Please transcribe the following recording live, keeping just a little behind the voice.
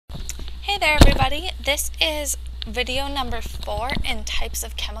Hey there everybody, this is video number 4 in types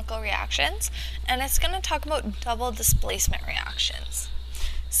of chemical reactions, and it's going to talk about double displacement reactions.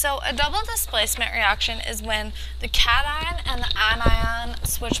 So a double displacement reaction is when the cation and the anion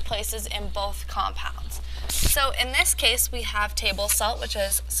switch places in both compounds. So in this case we have table salt, which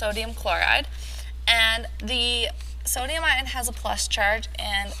is sodium chloride, and the sodium ion has a plus charge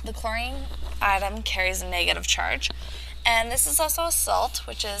and the chlorine atom carries a negative charge. And this is also a salt,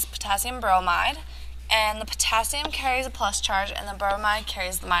 which is potassium bromide, and the potassium carries a plus charge and the bromide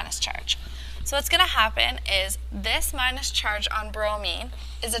carries the minus charge. So what's going to happen is this minus charge on bromine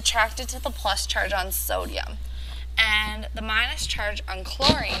is attracted to the plus charge on sodium, and the minus charge on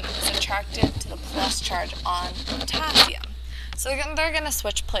chlorine is attracted to the plus charge on potassium. So they're going to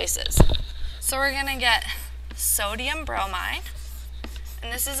switch places. So we're going to get sodium bromide,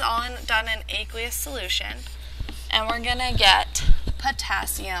 and this is all done in aqueous solution. And we're going to get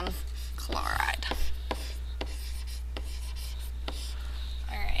potassium chloride.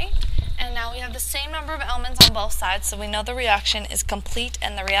 Alright, and now we have the same number of elements on both sides, so we know the reaction is complete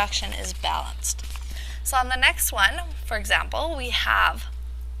and the reaction is balanced. So on the next one, for example, we have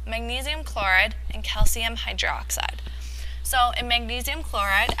magnesium chloride and calcium hydroxide. So in magnesium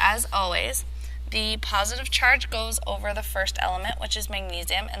chloride, as always, the positive charge goes over the first element, which is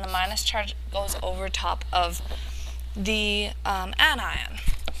magnesium, and the minus charge goes over top of the anion.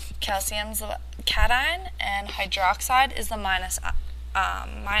 Calcium's the cation, and hydroxide is the the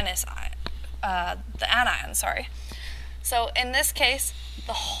anion. Sorry. So in this case,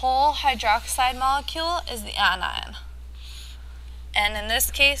 the whole hydroxide molecule is the anion, and in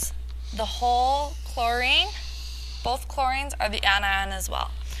this case, the whole chlorine, both chlorines are the anion as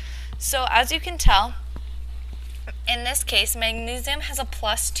well. So as you can tell, in this case, magnesium has a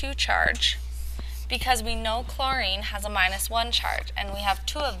 +2 charge, because we know chlorine has a -1 charge, and we have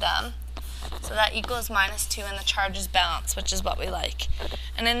 2 of them, so that equals -2, and the charge is balanced, which is what we like.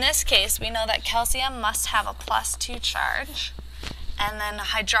 And in this case, we know that calcium must have a +2 charge, and then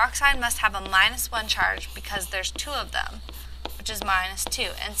hydroxide must have a -1 charge because there's 2 of them, which is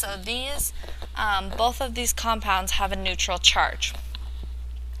 -2. And so these, both of these compounds have a neutral charge.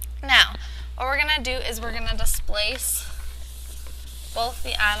 Now, what we're going to do is we're going to displace both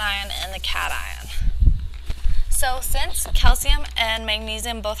the anion and the cation. So since calcium and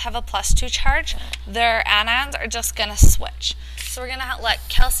magnesium both have a +2 charge, their anions are just going to switch. So we're going to let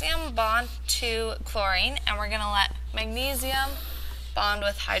calcium bond to chlorine, and we're going to let magnesium bond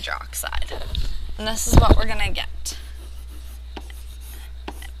with hydroxide. And this is what we're going to get.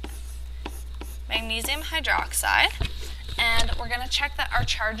 Magnesium hydroxide, and we're going to check that our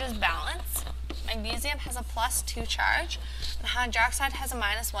charge is balanced. Magnesium has a +2 charge, and hydroxide has a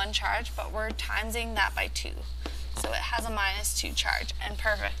 -1 charge, but we're timesing that by 2. So it has a -2 charge, and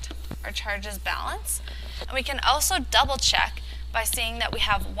perfect. Our charge is balanced. And we can also double check by seeing that we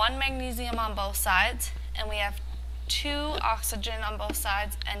have 1 magnesium on both sides, and we have 2 oxygen on both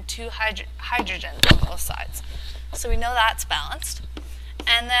sides, and 2 hydrogens on both sides. So we know that's balanced.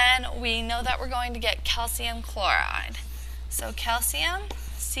 And then we know that we're going to get calcium chloride. So calcium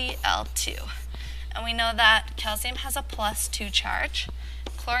Cl2. And we know that calcium has a +2 charge.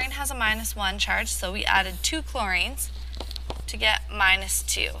 Chlorine has a -1 charge, so we added 2 chlorines to get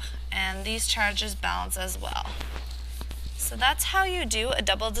 -2. And these charges balance as well. So that's how you do a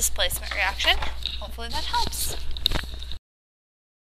double displacement reaction. Hopefully that helps.